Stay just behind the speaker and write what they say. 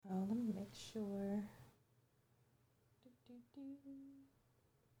sure.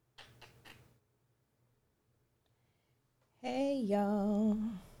 Hey, y'all.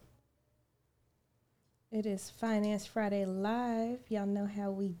 It is Finance Friday Live. Y'all know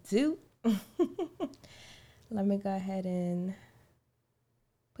how we do. Let me go ahead and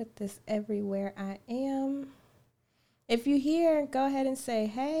put this everywhere I am. If you're here, go ahead and say,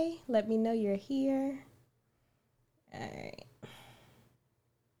 hey, let me know you're here. All right.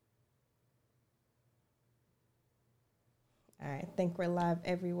 All right, I think we're live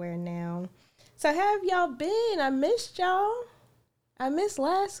everywhere now. So how have y'all been? I missed y'all. I missed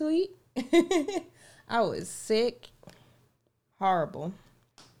last week. I was sick. Horrible.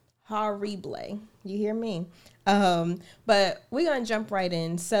 Horrible. You hear me? But we're going to jump right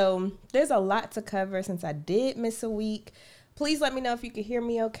in. So there's a lot to cover since I did miss a week. Please let me know if you can hear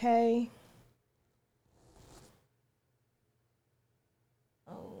me okay.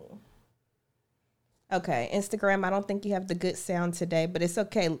 Oh. Okay, Instagram, I don't think you have the good sound today, but it's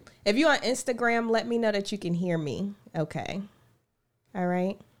okay. If you're on Instagram, let me know that you can hear me. Okay. All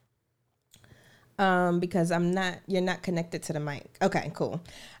right. Because you're not connected to the mic. Okay, cool.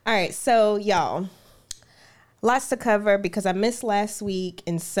 All right, so y'all, lots to cover because I missed last week,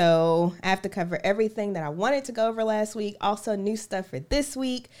 and so I have to cover everything that I wanted to go over last week. Also, new stuff for this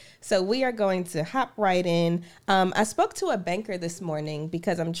week. So we are going to hop right in. I spoke to a banker this morning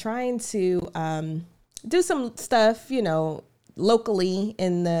because I'm trying to do some stuff, locally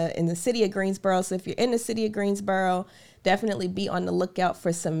in the city of Greensboro. So if you're in the city of Greensboro, definitely be on the lookout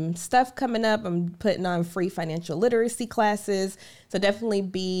for some stuff coming up. I'm putting on free financial literacy classes. So definitely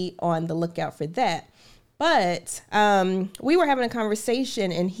be on the lookout for that. But we were having a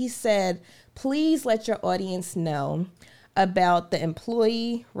conversation and he said, please let your audience know about the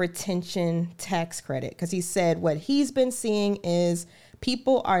employee retention tax credit. Because he said what he's been seeing is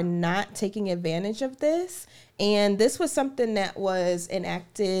people are not taking advantage of this. And this was something that was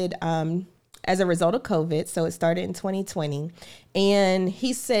enacted as a result of COVID. So it started in 2020. And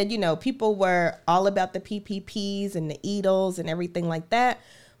he said, people were all about the PPPs and the EDLs and everything like that,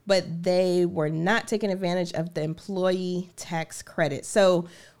 but they were not taking advantage of the employee tax credit. So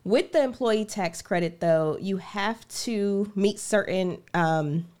with the employee tax credit, though, you have to meet certain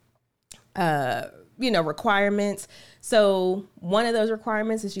requirements. So one of those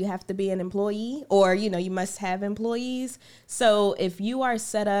requirements is you have to be an employee or, you must have employees. So if you are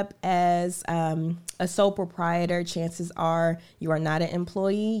set up as a sole proprietor, chances are you are not an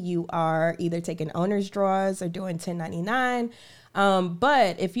employee. You are either taking owner's draws or doing 1099.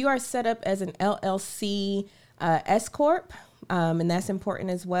 But if you are set up as an LLC S Corp, and that's important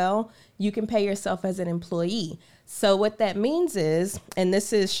as well, you can pay yourself as an employee. So what that means is, and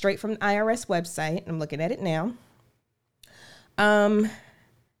this is straight from the IRS website, I'm looking at it now.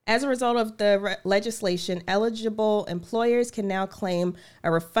 As a result of the legislation, eligible employers can now claim a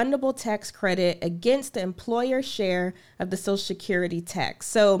refundable tax credit against the employer share of the Social Security tax.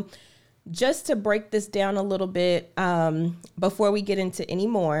 So just to break this down a little bit, before we get into any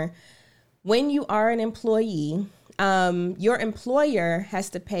more, when you are an employee, your employer has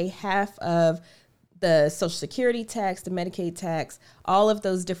to pay half of the Social Security tax, the Medicaid tax, all of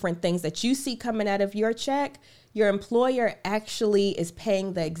those different things that you see coming out of your check. Your employer actually is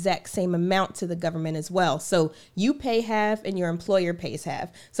paying the exact same amount to the government as well. So you pay half and your employer pays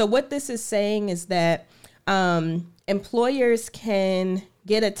half. So what this is saying is that employers can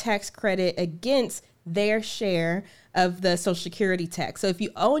get a tax credit against their share of the Social Security tax. So if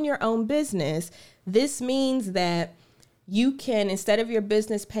you own your own business, this means that you can, instead of your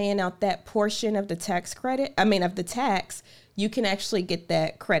business paying out that portion of the tax credit, of the tax, you can actually get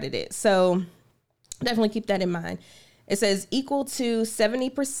that credited. So definitely keep that in mind. It says equal to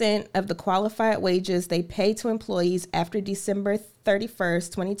 70% of the qualified wages they pay to employees after December 31st,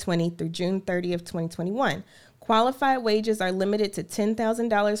 2020 through June 30th, 2021. Qualified wages are limited to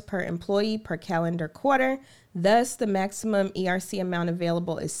 $10,000 per employee per calendar quarter. Thus, the maximum ERC amount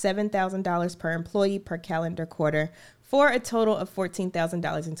available is $7,000 per employee per calendar quarter for a total of $14,000 in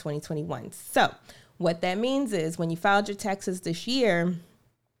 2021. So what that means is when you filed your taxes this year,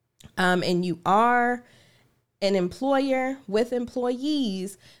 and you are an employer with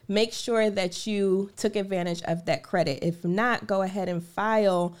employees, make sure that you took advantage of that credit. If not, go ahead and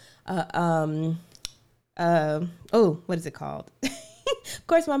file, what is it called? Of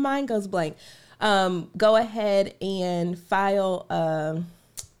course, my mind goes blank. Go ahead and file,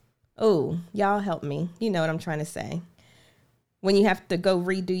 y'all help me. You know what I'm trying to say. When you have to go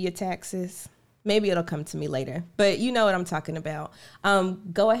redo your taxes. Maybe it'll come to me later, but you know what I'm talking about.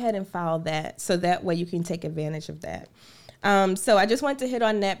 Go ahead and file that so that way you can take advantage of that. So I just wanted to hit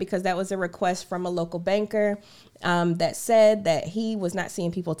on that because that was a request from a local banker that said that he was not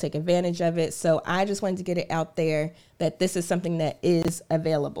seeing people take advantage of it. So I just wanted to get it out there that this is something that is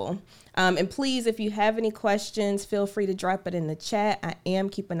available. And please, if you have any questions, feel free to drop it in the chat. I am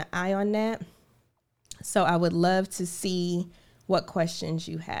keeping an eye on that. So I would love to see what questions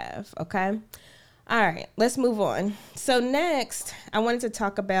you have. Okay. All right, let's move on. So next, I wanted to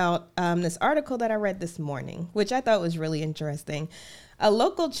talk about this article that I read this morning, which I thought was really interesting. A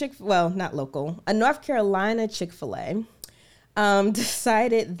local a North Carolina Chick-fil-A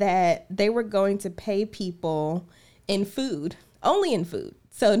decided that they were going to pay people in food, only in food,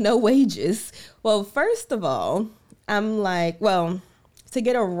 so no wages. Well, first of all, I'm like, well, to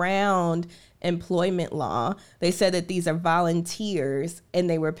get around employment law, they said that these are volunteers and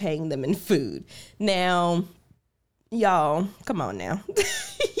they were paying them in food. Now, y'all, come on now.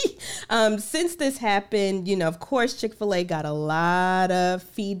 Since this happened, of course, Chick-fil-A got a lot of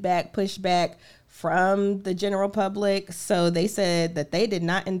feedback, pushback from the general public. So they said that they did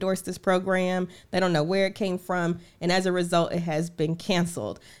not endorse this program. They don't know where it came from. And as a result, it has been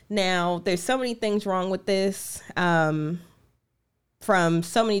canceled. Now, there's so many things wrong with this. From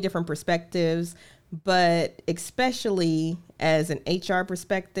so many different perspectives, but especially as an HR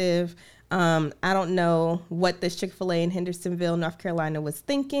perspective, I don't know what this Chick-fil-A in Hendersonville, North Carolina was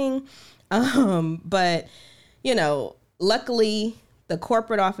thinking. But, luckily the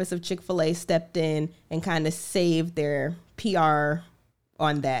corporate office of Chick-fil-A stepped in and kind of saved their PR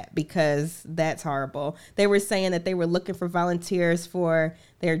on that, because that's horrible. They were saying that they were looking for volunteers for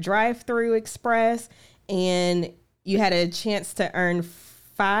their drive-through express, and you had a chance to earn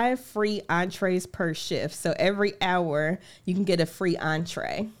 5 free entrees per shift. So every hour you can get a free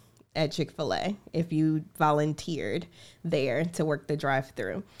entree at Chick-fil-A if you volunteered there to work the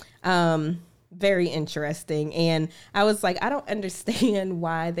drive-through. Very interesting. And I was like, I don't understand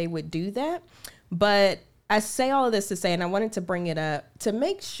why they would do that. But I say all of this to say, and I wanted to bring it up to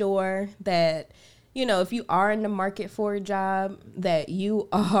make sure that, if you are in the market for a job, that you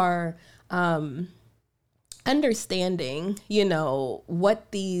are understanding, what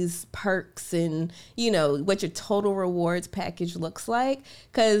these perks and, what your total rewards package looks like.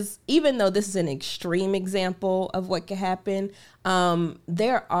 Because even though this is an extreme example of what could happen,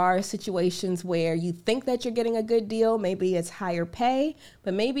 there are situations where you think that you're getting a good deal. Maybe it's higher pay,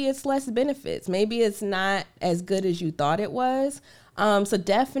 but maybe it's less benefits. Maybe it's not as good as you thought it was. So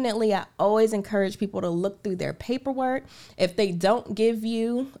definitely, I always encourage people to look through their paperwork. If they don't give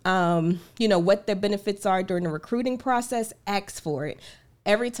you, what their benefits are during the recruiting process, ask for it.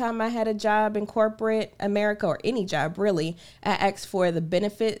 Every time I had a job in corporate America, or any job really, I asked for the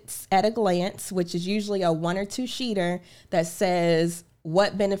benefits at a glance, which is usually a 1 or 2 sheeter that says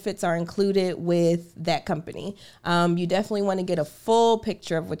what benefits are included with that company. You definitely want to get a full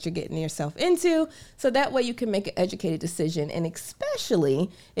picture of what you're getting yourself into, so that way you can make an educated decision, and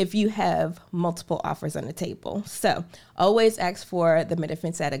especially if you have multiple offers on the table. So always ask for the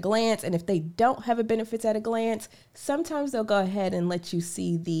benefits at a glance, and if they don't have a benefits at a glance, sometimes they'll go ahead and let you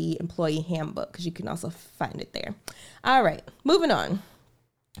see the employee handbook, because you can also find it there. All right, moving on.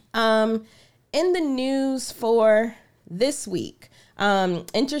 In the news for this week,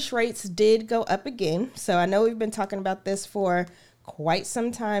 interest rates did go up again. So I know we've been talking about this for quite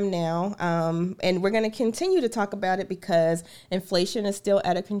some time now. And we're going to continue to talk about it because inflation is still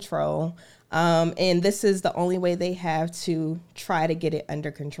out of control. And this is the only way they have to try to get it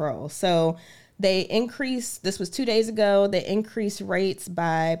under control. So they increased, this was 2 days ago, they increased rates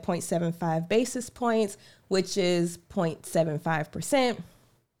by 0.75 basis points, which is 0.75%.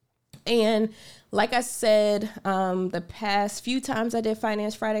 And like I said, the past few times I did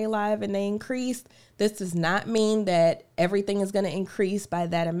Finance Friday Live and they increased, this does not mean that everything is going to increase by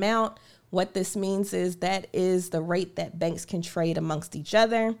that amount. What this means is that is the rate that banks can trade amongst each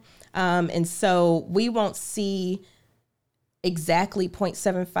other. And so we won't see exactly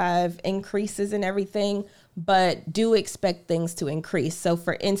 0.75 increases and everything, but do expect things to increase. So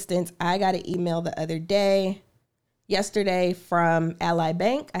for instance, I got an email yesterday from Ally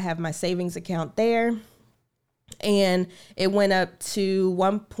Bank. I have my savings account there, and it went up to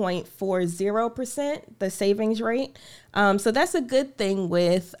 1.40%, the savings rate. So that's a good thing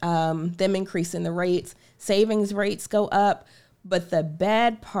with them increasing the rates. Savings rates go up, but the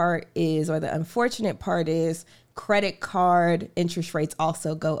bad part is, or the unfortunate part is, credit card interest rates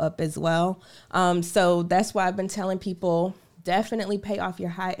also go up as well. So that's why I've been telling people, definitely pay off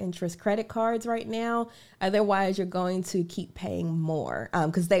your high interest credit cards right now. Otherwise, you're going to keep paying more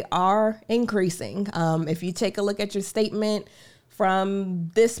because they are increasing. If you take a look at your statement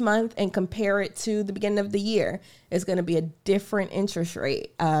from this month and compare it to the beginning of the year, it's going to be a different interest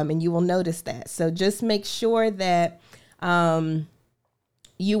rate. And you will notice that. So just make sure that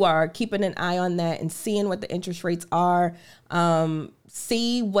you are keeping an eye on that and seeing what the interest rates are.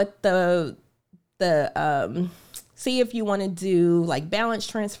 See what see if you want to do like balance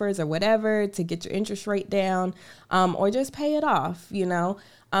transfers or whatever to get your interest rate down, or just pay it off,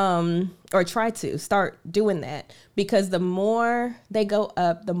 or try to start doing that, because the more they go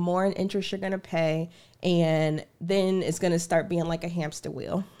up, the more in interest you're going to pay. And then it's going to start being like a hamster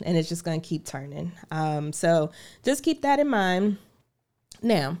wheel, and it's just going to keep turning. So just keep that in mind.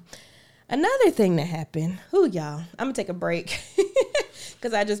 Now, another thing that happened, y'all, I'm going to take a break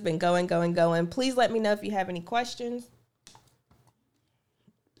because I just been going. Please let me know if you have any questions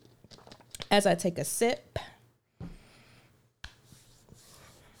as I take a sip.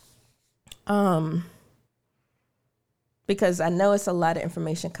 Because I know it's a lot of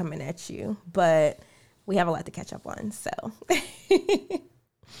information coming at you, but we have a lot to catch up on. So, all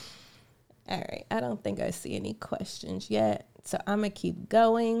right. I don't think I see any questions yet, so I'm going to keep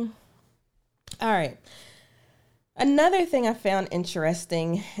going. All right. Another thing I found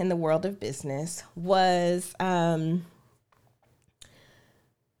interesting in the world of business was in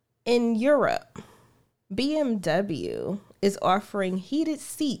Europe, BMW is offering heated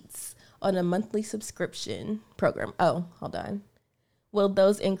seats on a monthly subscription program. Oh, hold on. Will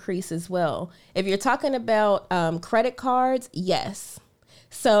those increase as well? If you're talking about credit cards, yes.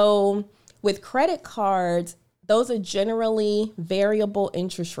 So with credit cards, those are generally variable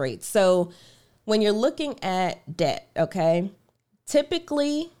interest rates. So when you're looking at debt, okay,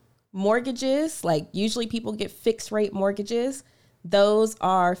 typically mortgages, like usually people get fixed rate mortgages, those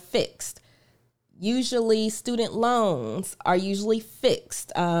are fixed. Usually student loans are usually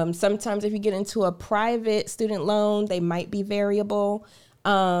fixed. Sometimes if you get into a private student loan, they might be variable.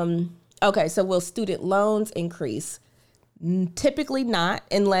 Okay, so will student loans increase? Typically not,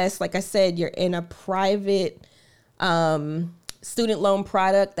 unless, like I said, you're in a private student loan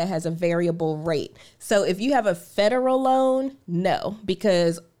product that has a variable rate. So if you have a federal loan, no,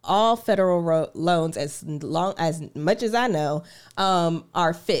 because all federal loans, as much as I know,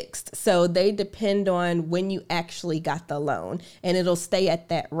 are fixed. So they depend on when you actually got the loan, and it'll stay at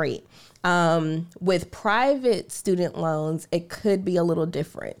that rate. With private student loans, it could be a little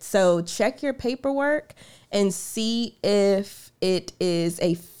different. So check your paperwork and see if it is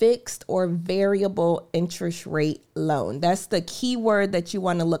a fixed or variable interest rate loan. That's the key word that you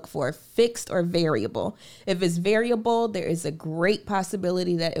want to look for, fixed or variable. If it's variable, there is a great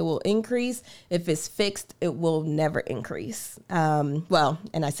possibility that it will increase. If it's fixed, it will never increase. And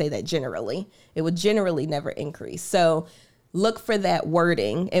I say that generally, it would generally never increase. So look for that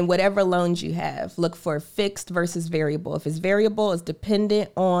wording, and whatever loans you have, look for fixed versus variable. If it's variable, it's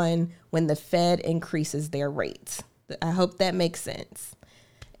dependent on when the Fed increases their rates. I hope that makes sense.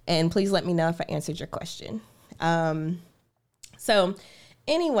 And please let me know if I answered your question. So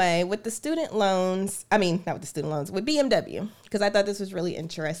anyway, with the student loans, with BMW, because I thought this was really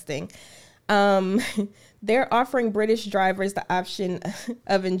interesting. They're offering British drivers the option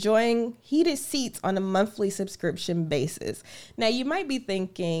of enjoying heated seats on a monthly subscription basis. Now, you might be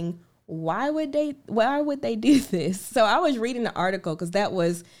thinking, why would they do this? So I was reading the article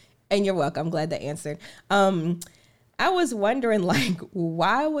and you're welcome. I'm glad they answered. I was wondering,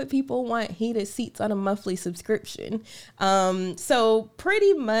 why would people want heated seats on a monthly subscription? So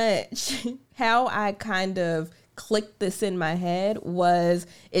pretty much how I kind of clicked this in my head was,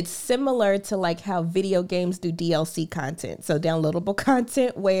 it's similar to how video games do DLC content. So downloadable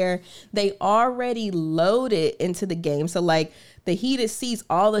content where they already load it into the game. So the heated seats,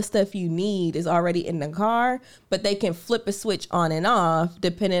 all the stuff you need is already in the car, but they can flip a switch on and off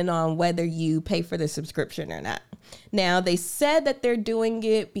depending on whether you pay for the subscription or not. Now, they said that they're doing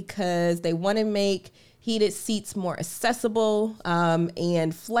it because they want to make heated seats more accessible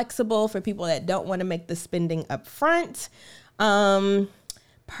and flexible for people that don't want to make the spending up front.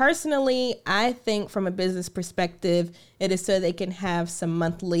 Personally, I think from a business perspective, it is so they can have some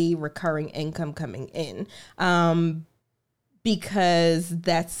monthly recurring income coming in. Because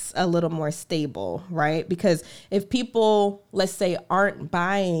that's a little more stable, right? Because if people, let's say, aren't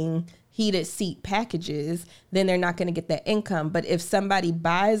buying heated seat packages, then they're not going to get that income. But if somebody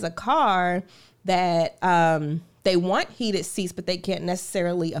buys a car that they want heated seats, but they can't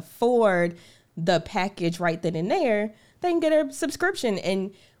necessarily afford the package right then and there, they can get a subscription.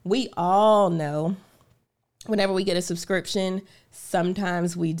 And we all know whenever we get a subscription,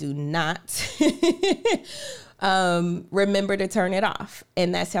 sometimes we do not remember to turn it off.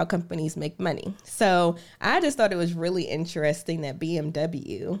 And that's how companies make money. So I just thought it was really interesting that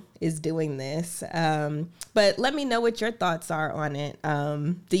BMW is doing this. But let me know what your thoughts are on it.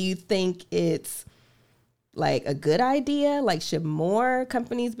 Do you think it's like a good idea? Like, should more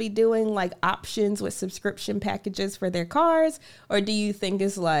companies be doing like options with subscription packages for their cars? Or do you think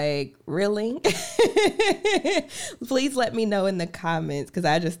it's like, really? Please let me know in the comments, because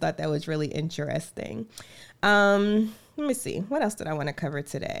I just thought that was really interesting. Let me see. What else did I want to cover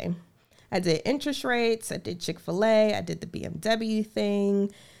today? I did interest rates. I did Chick-fil-A. I did the BMW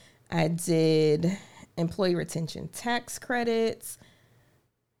thing. I did employee retention tax credits.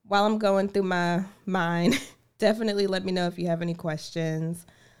 While I'm going through my mind, definitely let me know if you have any questions.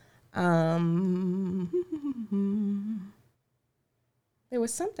 There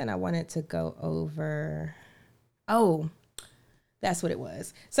was something I wanted to go over. Oh, that's what it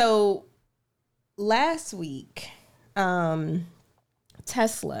was. So last week,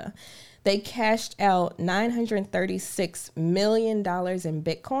 Tesla, they cashed out $936 million in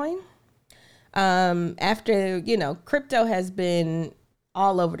Bitcoin. After, crypto has been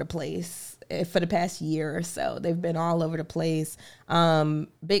all over the place for the past year or so. They've been all over the place.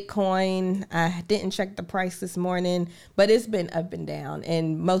 Bitcoin, I didn't check the price this morning, but it's been up and down,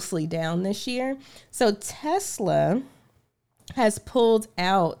 and mostly down this year. So Tesla has pulled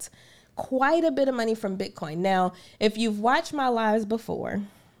out quite a bit of money from Bitcoin. Now, if you've watched my lives before,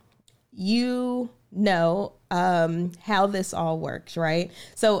 you know how this all works, right?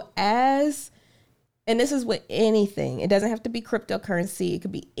 So and this is with anything. It doesn't have to be cryptocurrency. It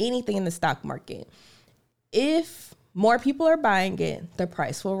could be anything in the stock market. If more people are buying it, the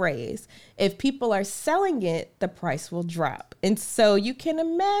price will raise. If people are selling it, the price will drop. And so you can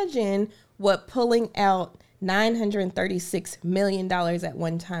imagine what pulling out $936 million at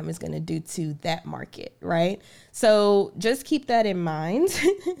one time is going to do to that market, right? So just keep that in mind.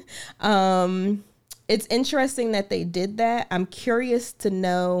 It's interesting that they did that. I'm curious to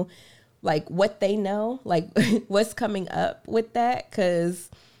know like what they know, like what's coming up with that, because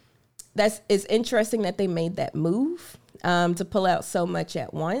it's interesting that they made that move to pull out so much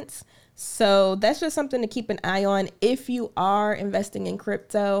at once. So that's just something to keep an eye on. If you are investing in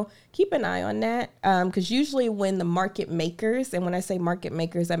crypto, keep an eye on that, because usually when the market makers, and when I say market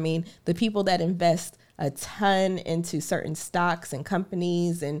makers, I mean the people that invest a ton into certain stocks and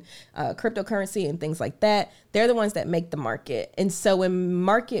companies and cryptocurrency and things like that, they're the ones that make the market. And so when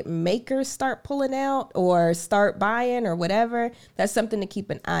market makers start pulling out or start buying or whatever, that's something to keep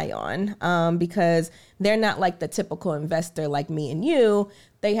an eye on, because they're not like the typical investor like me and you.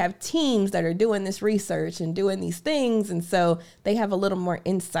 They have teams that are doing this research and doing these things. And so they have a little more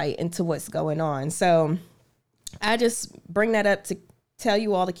insight into what's going on. So I just bring that up to tell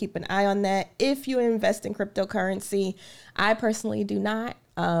you all to keep an eye on that. If you invest in cryptocurrency, I personally do not.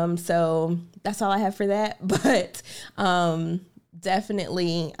 So that's all I have for that. But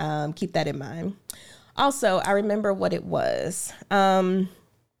definitely keep that in mind. Also, I remember what it was.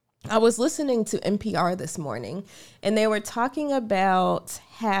 I was listening to NPR this morning, and they were talking about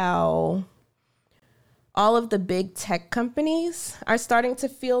how all of the big tech companies are starting to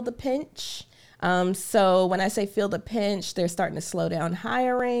feel the pinch. So when I say feel the pinch, they're starting to slow down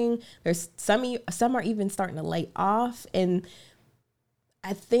hiring. There's some are even starting to lay off. And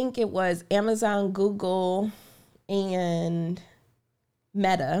I think it was Amazon, Google, and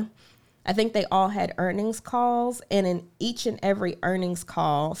Meta. I think they all had earnings calls, and in each and every earnings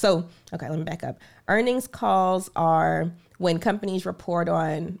call. So, okay, let me back up. Earnings calls are when companies report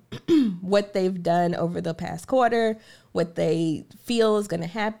on what they've done over the past quarter, what they feel is going to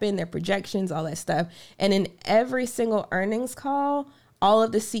happen, their projections, all that stuff. And in every single earnings call, all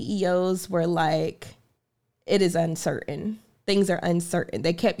of the CEOs were like, it is uncertain. Things are uncertain.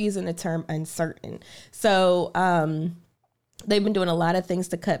 They kept using the term uncertain. So, they've been doing a lot of things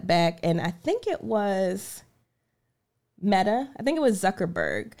to cut back. And I think it was Meta. I think it was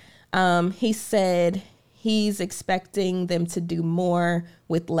Zuckerberg. He said he's expecting them to do more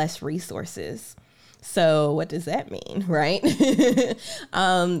with less resources. So what does that mean, right?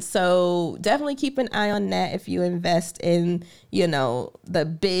 So definitely keep an eye on that if you invest in,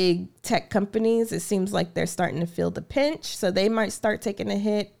 the big tech companies. It seems like they're starting to feel the pinch. So they might start taking a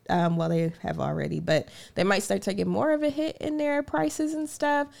hit. Well, they have already, but they might start taking more of a hit in their prices and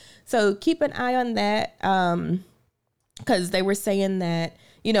stuff. So keep an eye on that, because they were saying that,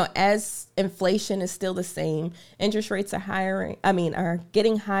 as inflation is still the same, interest rates are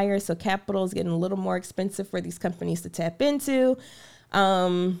getting higher. So capital is getting a little more expensive for these companies to tap into.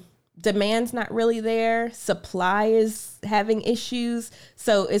 demand's not really there. Supply is having issues.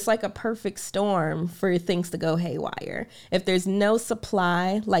 So it's like a perfect storm for things to go haywire. If there's no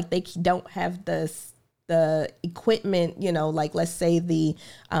supply, like they don't have the equipment, like let's say the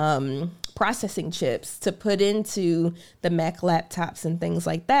processing chips to put into the Mac laptops and things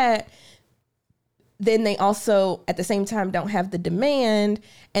like that, then they also at the same time don't have the demand,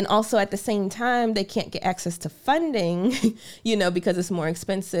 and also at the same time they can't get access to funding, because it's more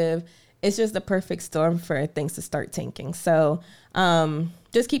expensive. It's just the perfect storm for things to start tanking. So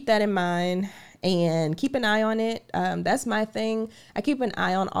just keep that in mind and keep an eye on it. That's my thing. I keep an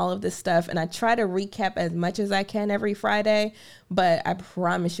eye on all of this stuff, and I try to recap as much as I can every Friday, but I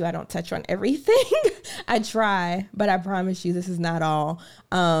promise you I don't touch on everything. I try, but I promise you this is not all.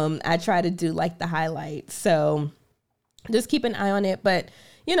 I try to do like the highlights. So just keep an eye on it. But,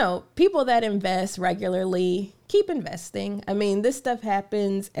 people that invest regularly, keep investing. I mean, this stuff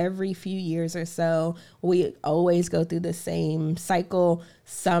happens every few years or so. We always go through the same cycle.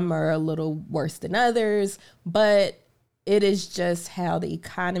 Some are a little worse than others, but it is just how the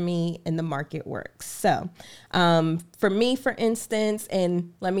economy and the market works. So for me, for instance,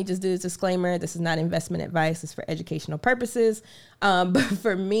 and let me just do this disclaimer, this is not investment advice, it's for educational purposes. But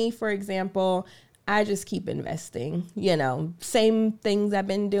for me, for example, I just keep investing, same things I've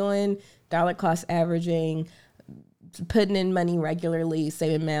been doing, dollar cost averaging, putting in money regularly,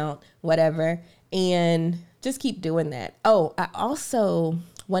 same amount, whatever, and just keep doing that. Oh, I also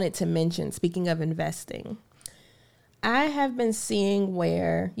wanted to mention, speaking of investing, I have been seeing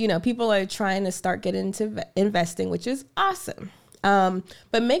where, people are trying to start getting into investing, which is awesome.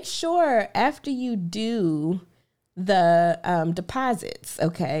 But make sure after you do the deposits,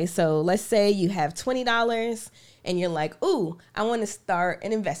 okay? So let's say you have $20 and you're like, ooh, I want to start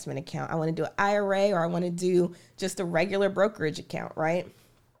an investment account. I want to do an IRA, or I want to do just a regular brokerage account, right?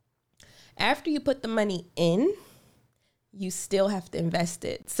 After you put the money in, you still have to invest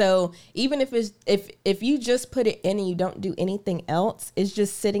it. So even if you just put it in and you don't do anything else, it's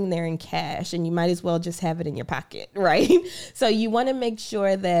just sitting there in cash, and you might as well just have it in your pocket, right? So you want to make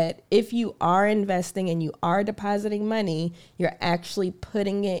sure that if you are investing and you are depositing money, you're actually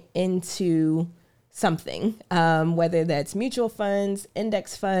putting it into something, whether that's mutual funds,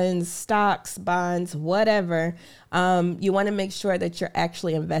 index funds, stocks, bonds, whatever. You want to make sure that you're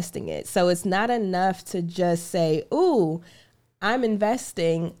actually investing it. So it's not enough to just say, ooh, I'm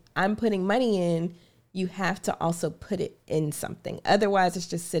investing, I'm putting money in. You have to also put it in something. Otherwise, it's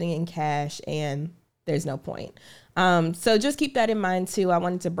just sitting in cash and there's no point. So just keep that in mind too. I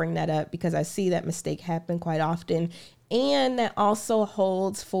wanted to bring that up because I see that mistake happen quite often. And that also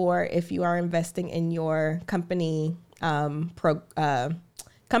holds for if you are investing in your company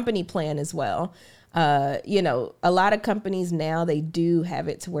company plan as well. A lot of companies now, they do have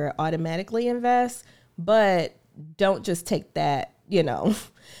it to where it automatically invests, but don't just take that,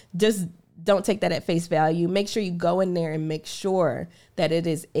 just don't take that at face value. Make sure you go in there and make sure that it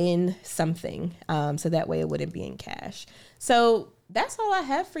is in something. So that way it wouldn't be in cash. So that's all I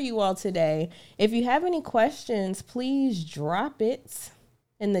have for you all today. If you have any questions, please drop it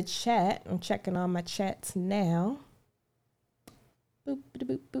in the chat. I'm checking all my chats now. Boop,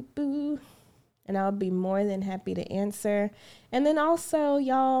 boop, boop, boop. And I'll be more than happy to answer. And then also,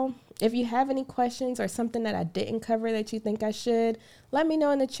 y'all, if you have any questions or something that I didn't cover that you think I should, let me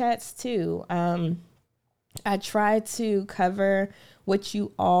know in the chats too. I try to cover what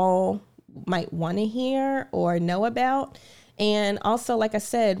you all might want to hear or know about. And also, like I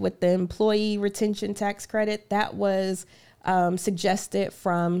said, with the employee retention tax credit, that was suggested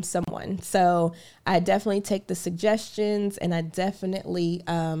from someone. So I definitely take the suggestions, and I definitely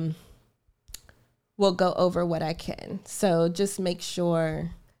will go over what I can. So just make sure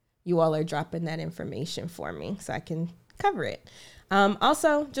you all are dropping that information for me so I can cover it.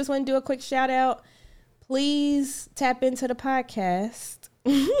 Also, just want to do a quick shout out. Please tap into the podcast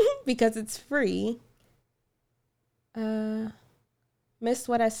because it's free. Missed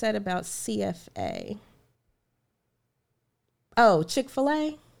what I said about CFA. Oh,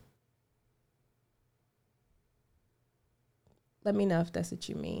 Chick-fil-A? Let me know if that's what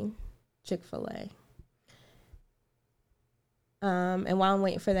you mean. Chick-fil-A. And while I'm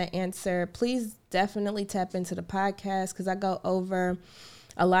waiting for that answer, please definitely tap into the podcast because I go over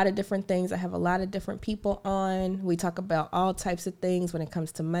a lot of different things. I have a lot of different people on. We talk about all types of things when it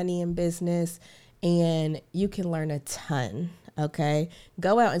comes to money and business, and you can learn a ton. Okay,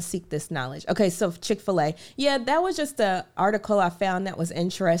 go out and seek this knowledge. Okay, so Chick-fil-A. Yeah, that was just an article I found that was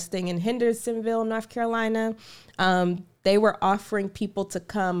interesting. In Hendersonville, North Carolina, they were offering people to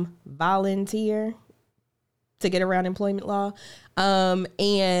come volunteer to get around employment law.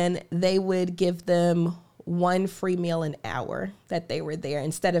 And they would give them one free meal an hour that they were there.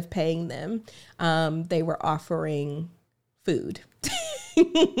 Instead of paying them, they were offering food.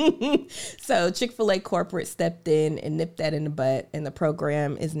 So Chick-fil-A corporate stepped in and nipped that in the butt, and the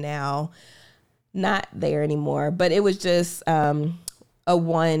program is now not there anymore. But it was just a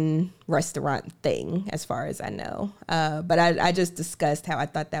one restaurant thing as far as I know. But I just discussed how I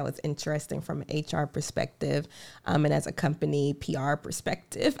thought that was interesting from an HR perspective, and as a company PR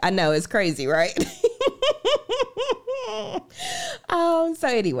perspective. I know, it's crazy, right? So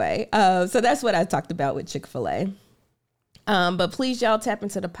anyway, so that's what I talked about with Chick-fil-A. But please, y'all, tap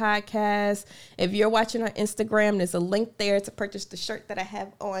into the podcast. If you're watching on Instagram, there's a link there to purchase the shirt that I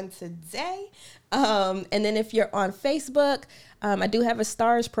have on today. And then if you're on Facebook, I do have a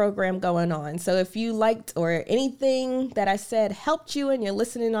stars program going on. So if you liked or anything that I said helped you and you're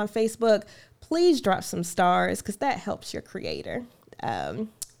listening on Facebook, please drop some stars, because that helps your creator. That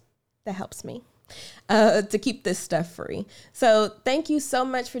helps me to keep this stuff free. So thank you so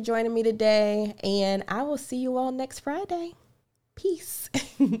much for joining me today, and I will see you all next Friday. Peace.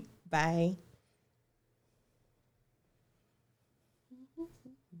 Bye.